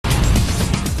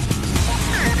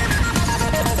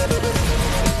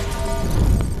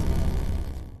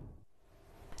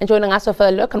And joining us for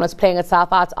a look on what's playing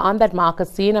itself out on that market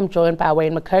scene, I'm joined by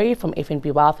Wayne McCurrie from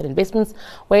FNB Wealth and Investments.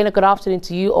 Wayne, a good afternoon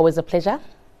to you. Always a pleasure.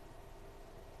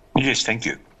 Yes, thank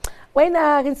you. Wayne,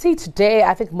 I can see today,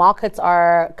 I think markets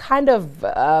are kind of,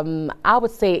 I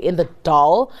would say, in the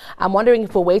dull. I'm wondering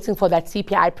if we're waiting for that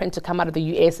CPI print to come out of the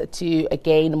US to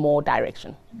gain more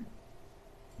direction.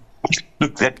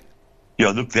 Look, that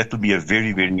will be a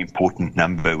very, very important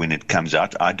number when it comes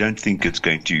out. I don't think it's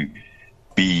going to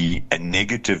be a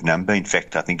negative number. In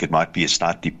fact, I think it might be a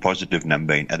slightly positive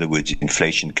number. In other words,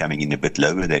 inflation coming in a bit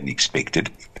lower than expected.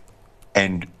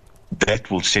 And that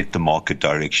will set the market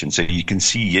direction. So you can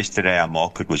see yesterday our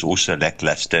market was also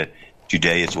lackluster.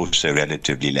 Today it's also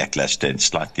relatively lackluster and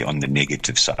slightly on the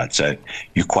negative side. So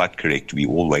you're quite correct. We're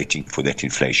all waiting for that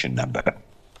inflation number.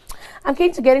 I'm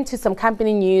keen to get into some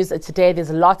company news today.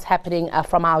 There's a lot happening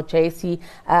from our JSE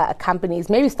companies,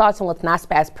 maybe starting with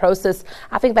Naspers Process.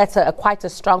 I think that's quite a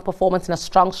strong performance and a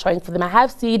strong showing for them. I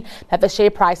have seen that the share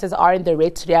prices are in the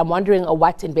red today. I'm wondering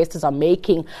what investors are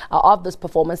making of this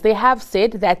performance. They have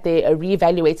said that they are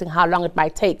reevaluating how long it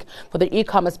might take for the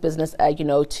e-commerce business,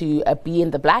 to be in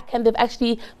the black, and they've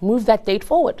actually moved that date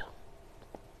forward.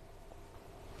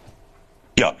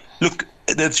 Yeah, look,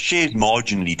 the shares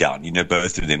marginally down.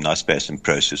 Both of them, Naspers and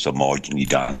Process, are marginally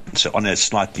down. So on a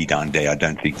slightly down day, I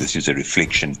don't think this is a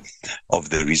reflection of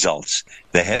the results.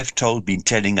 They have been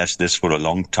telling us this for a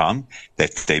long time,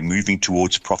 that they're moving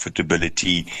towards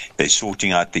profitability. They're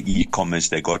sorting out the e-commerce.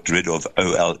 They got rid of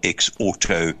OLX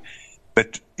Auto.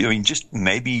 But, just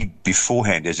maybe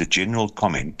beforehand, as a general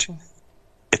comment,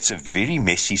 it's a very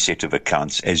messy set of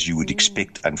accounts, as you would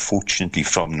expect, unfortunately,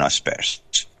 from Naspers,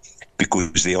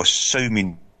 because there are so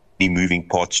many moving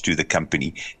parts to the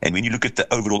company. And when you look at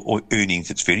the overall earnings,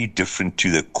 it's very different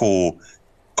to the core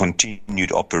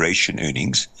continued operation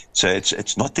earnings. So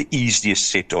it's not the easiest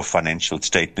set of financial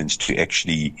statements to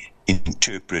actually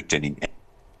interpret and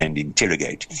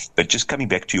interrogate. But just coming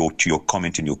back to your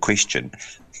comment and your question,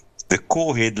 the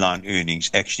core headline earnings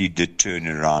actually did turn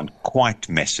around quite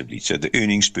massively. So the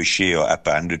earnings per share are up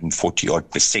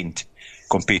 140%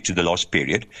 compared to the last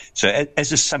period. So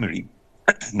as a summary,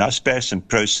 Naspers and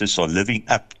Process are living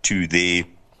up to their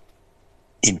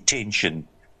intention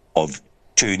of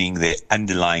turning their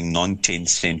underlying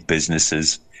non-10-cent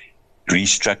businesses,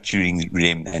 restructuring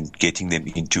them and getting them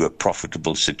into a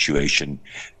profitable situation,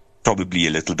 probably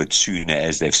a little bit sooner,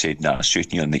 as they've said now,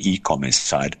 certainly on the e-commerce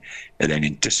side than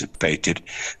anticipated.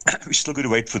 We're still going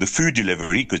to wait for the food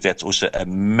delivery, because that's also a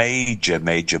major,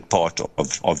 major part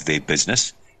of their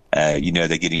business. They're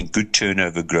getting good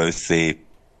turnover growth. Their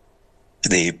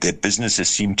businesses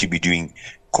seem to be doing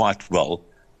quite well.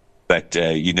 But,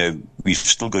 we've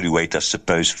still got to wait, I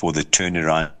suppose, for the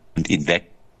turnaround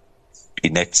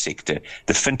in that sector.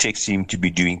 The fintech seem to be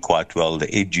doing quite well. The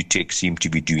edutech seem to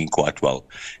be doing quite well.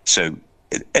 So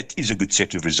it is a good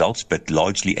set of results, but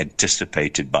largely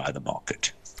anticipated by the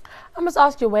market. I must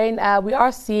ask you, Wayne, we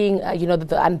are seeing, the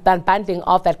unbundling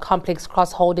of that complex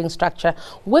cross-holding structure.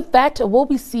 With that, will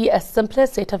we see a simpler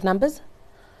set of numbers?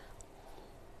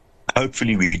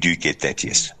 Hopefully we do get that,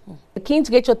 yes. Keen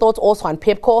to get your thoughts also on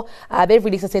Pepkor. They've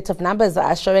released a set of numbers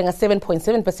showing a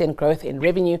 7.7% growth in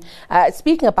revenue.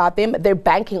 Speaking about them, they're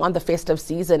banking on the festive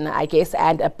season, I guess,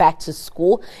 and back to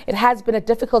school. It has been a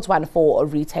difficult one for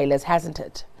retailers, hasn't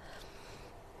it?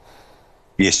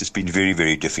 Yes, it's been very,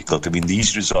 very difficult. I mean,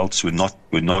 these results were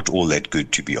not all that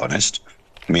good, to be honest.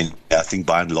 I mean, I think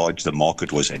by and large the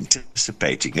market was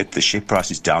anticipating it. The share price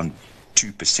is down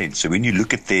 2%. So when you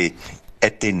look at their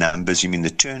numbers, the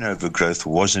turnover growth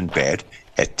wasn't bad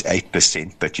at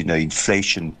 8%, but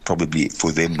inflation probably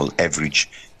for them will average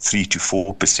 3 to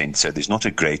 4%. So there's not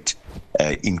a great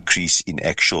increase in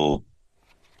actual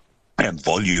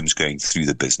volumes going through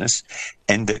the business,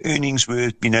 and the earnings were,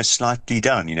 slightly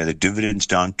down. The dividends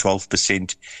down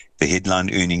 12%, the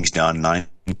headline earnings down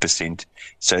 9%.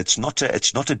 So it's not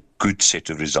a good set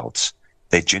of results.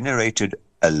 They generated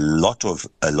a lot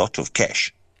of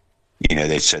cash. They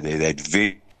had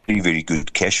very, very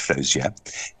good cash flows, yeah.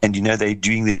 And they're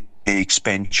doing the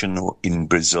expansion in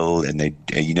Brazil, and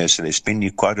so they're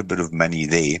spending quite a bit of money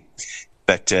there.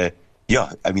 But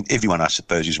everyone, I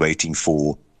suppose, is waiting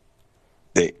for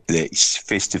the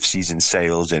festive season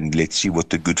sales, and let's see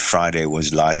what the Good Friday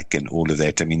was like and all of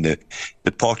that.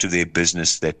 The part of their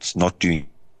business that's not doing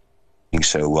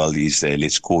so well is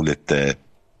let's call it the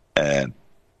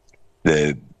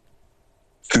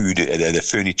food, the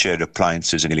furniture,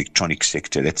 appliances and electronic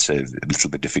sector. That's a little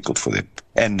bit difficult for them,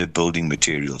 and the building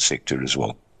material sector as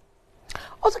well.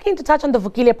 Also keen to touch on the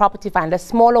Vukile Property Fund, a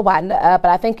smaller one, but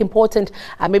I think important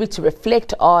maybe to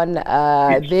reflect on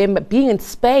them being in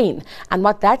Spain and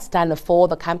what that's done for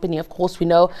the company. Of course, we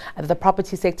know the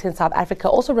property sector in South Africa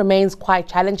also remains quite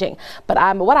challenging. But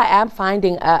what I am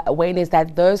finding, Wayne, is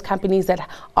that those companies that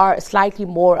are slightly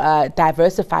more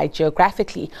diversified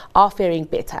geographically are faring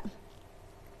better.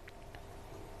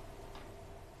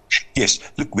 Yes.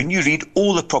 Look, when you read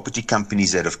all the property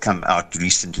companies that have come out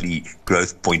recently,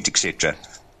 Growth Point, etc.,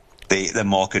 the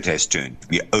market has turned.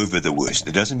 We are over the worst.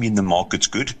 It doesn't mean the market's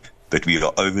good, but we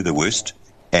are over the worst.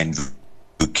 And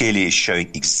Bukele is showing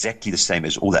exactly the same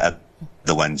as all the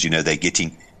other ones. You know, they're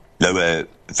getting lower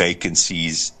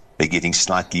vacancies. They're getting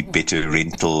slightly better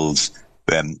rentals.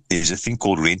 There's a thing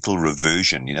called rental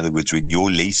reversion. In other words, when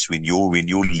your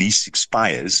lease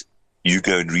expires, you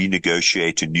go and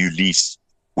renegotiate a new lease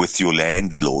with your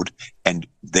landlord, and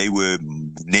they were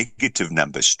negative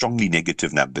numbers, strongly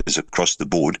negative numbers across the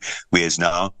board, whereas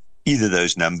now either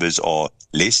those numbers are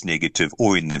less negative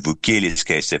or in the Bukele's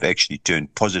case, they've actually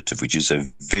turned positive, which is a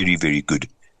very, very good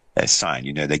sign.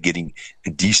 You know, they're getting a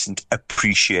decent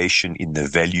appreciation in the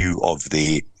value of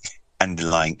their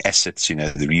underlying assets. You know,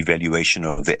 the revaluation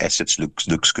of the assets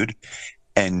looks good.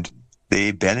 And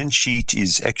their balance sheet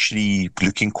is actually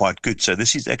looking quite good. So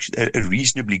this is actually a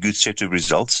reasonably good set of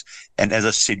results. And as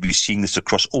I said, we're seeing this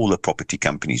across all the property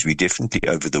companies. We're definitely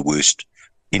over the worst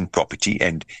in property.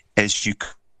 And as you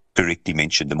correctly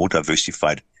mentioned, the more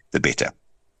diversified, the better.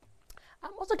 I'm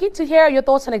also keen to hear your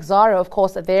thoughts on Exxaro. Of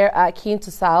course, they're keen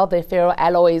to sell their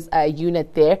ferroalloys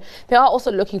unit there. They are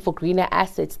also looking for greener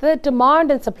assets. The demand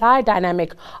and supply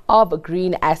dynamic of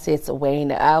green assets,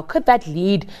 Wayne, could that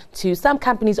lead to some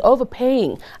companies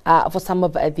overpaying for some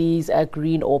of these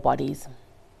green ore bodies?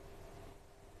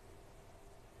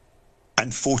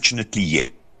 Unfortunately,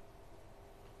 yes.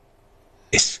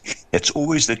 Yes, it's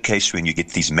always the case when you get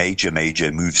these major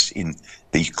moves in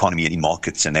the economy and in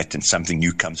markets and that, and something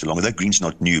new comes along. Although green's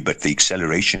not new, but the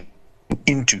acceleration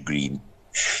into green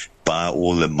by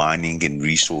all the mining and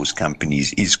resource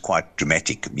companies is quite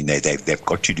dramatic. I mean, they've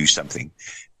got to do something,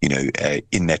 you know,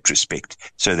 in that respect.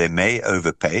 So they may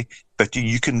overpay, but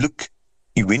you can look,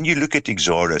 when you look at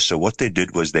Exxaro, so what they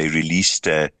did was they released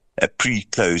a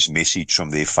pre-close message from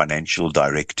their financial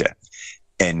director,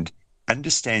 and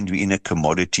understand we're in a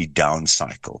commodity down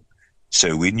cycle.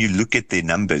 So when you look at their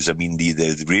numbers, I mean,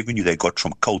 the revenue they got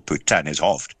from coal per ton has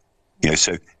halved. You know,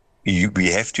 so we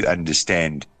have to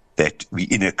understand that we're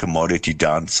in a commodity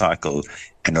down cycle,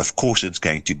 and of course it's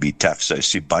going to be tough. So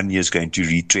Sibanye is going to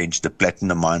retrench, the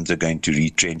platinum mines are going to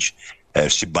retrench,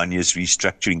 Sibanye is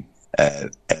restructuring,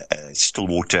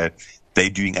 Stillwater, they're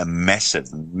doing a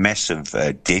massive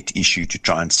debt issue to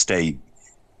try and stay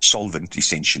solvent,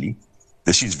 essentially.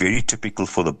 This is very typical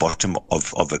for the bottom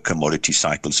of a commodity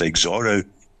cycle. So Exxaro,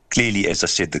 clearly, as I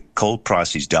said, the coal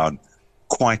price is down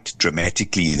quite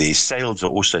dramatically. Their sales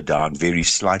are also down very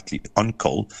slightly on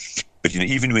coal. But, you know,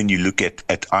 even when you look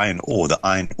at iron ore, the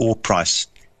iron ore price,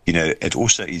 you know, it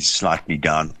also is slightly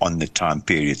down on the time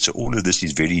period. So all of this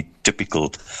is very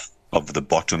typical of the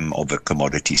bottom of a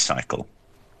commodity cycle.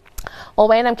 Well,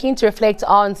 Wayne, I'm keen to reflect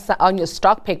on your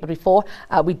stock pick, but before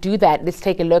we do that, let's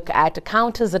take a look at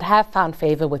counters that have found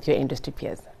favour with your industry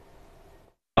peers.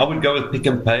 I would go with Pick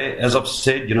n Pay. As I've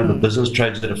said, you know, the business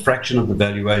trades at a fraction of the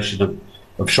valuation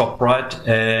of ShopRite,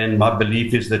 and my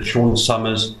belief is that Sean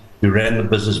Summers, who ran the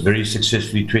business very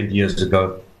successfully 20 years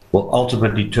ago, will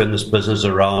ultimately turn this business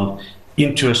around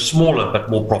into a smaller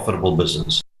but more profitable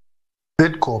business.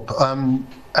 Bidcorp,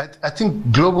 I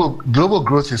think global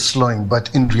growth is slowing,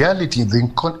 but in reality, in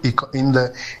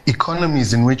the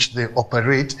economies in which they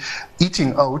operate,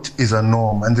 eating out is a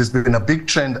norm, and there's been a big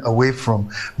trend away from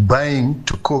buying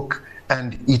to cook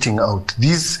and eating out.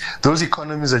 Those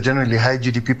economies are generally high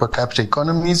GDP per capita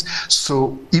economies,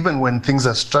 so even when things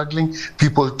are struggling,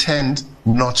 people tend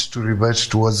not to revert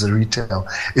towards the retail.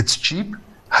 It's cheap,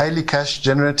 highly cash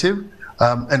generative,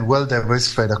 and well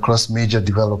diversified across major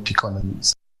developed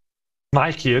economies.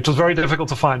 Nike, it was very difficult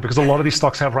to find because a lot of these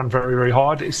stocks have run very, very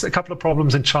hard. It's a couple of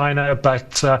problems in China,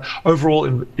 but overall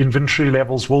inventory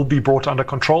levels will be brought under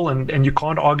control, and you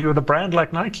can't argue with a brand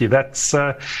like Nike. It's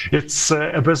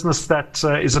a business that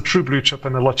is a true blue chip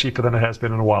and a lot cheaper than it has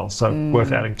been in a while, so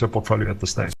worth adding to a portfolio at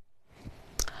this stage.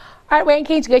 All right, Wayne,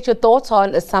 keen to get your thoughts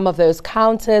on some of those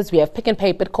counters. We have Pick n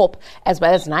Pay, Bidcorp, as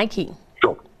well as Nike.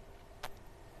 Sure.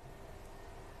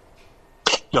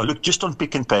 Yeah, look, just on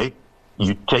Pick n Pay,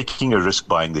 you're taking a risk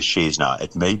buying the shares now.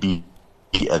 It may be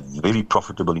a very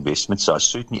profitable investment, so I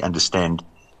certainly understand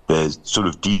the sort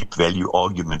of deep value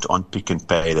argument on Pick n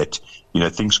Pay that, you know,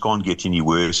 things can't get any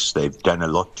worse. They've done a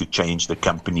lot to change the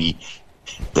company.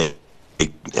 They've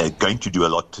going to do a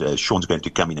lot. Sean's going to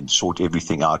come in and sort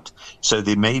everything out. So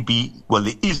there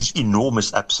is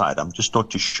enormous upside. I'm just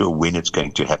not too sure when it's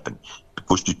going to happen,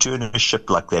 because to turn a ship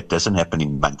like that doesn't happen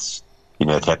in months.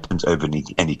 It happens over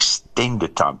an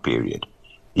extended time period.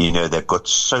 They've got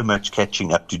so much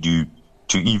catching up to do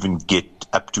to even get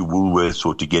up to Woolworths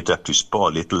or to get up to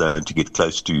Spar, let alone to get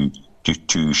close to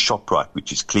ShopRite,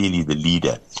 which is clearly the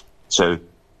leader. So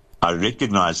I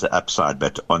recognize the upside,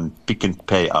 but on Pick n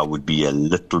Pay, I would be a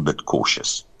little bit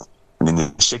cautious. And then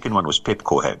the second one was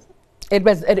Pepkor. It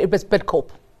was Bidcorp.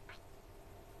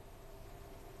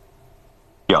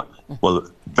 Yeah, well,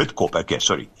 Bidcorp, okay,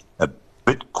 sorry.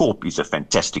 Bidcorp is a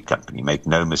fantastic company. Make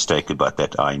no mistake about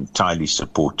that. I entirely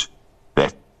support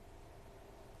that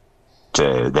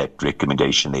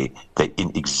recommendation. They're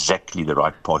in exactly the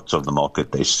right parts of the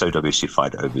market. They're so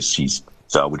diversified overseas.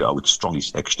 So I would strongly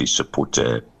actually support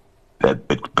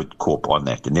Bidcorp on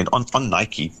that. And then on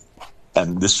Nike,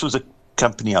 this was a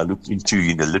company I looked into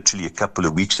literally a couple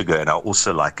of weeks ago, and I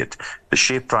also like it. The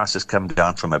share price has come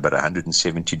down from about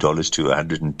 $170 to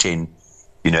 $110.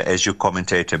 As your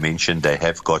commentator mentioned, they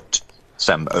have got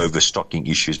some overstocking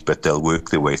issues, but they'll work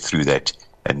their way through that.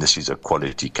 And this is a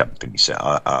quality company, so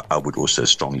I would also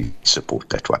strongly support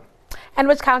that one. And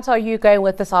which counter are you going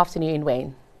with this afternoon,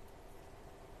 Wayne?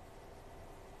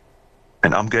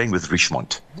 And I'm going with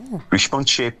Richemont.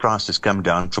 Richemont's share price has come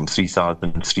down from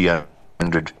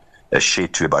 3,300 a share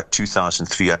to about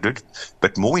 2,300.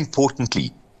 But more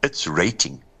importantly, its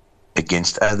rating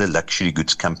against other luxury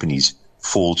goods companies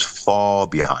falls far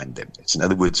behind them. In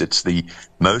other words, it's the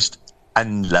most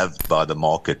unloved by the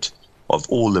market of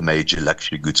all the major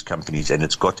luxury goods companies, and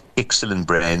it's got excellent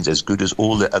brands, as good as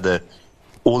all the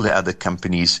other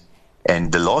companies.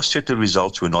 And the last set of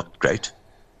results were not great,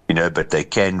 but they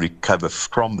can recover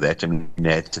from that. I mean,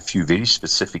 they had a few very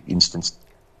specific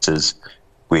instances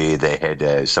where they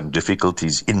had some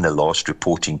difficulties in the last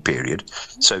reporting period.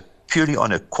 So purely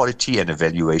on a quality and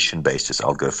evaluation basis,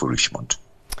 I'll go for Richemont.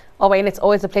 Oh, Wayne, it's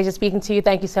always a pleasure speaking to you.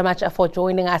 Thank you so much for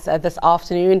joining us this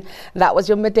afternoon. That was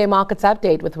your Midday Markets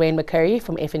Update with Wayne McCurrie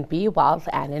from FNB Wealth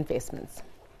and Investments.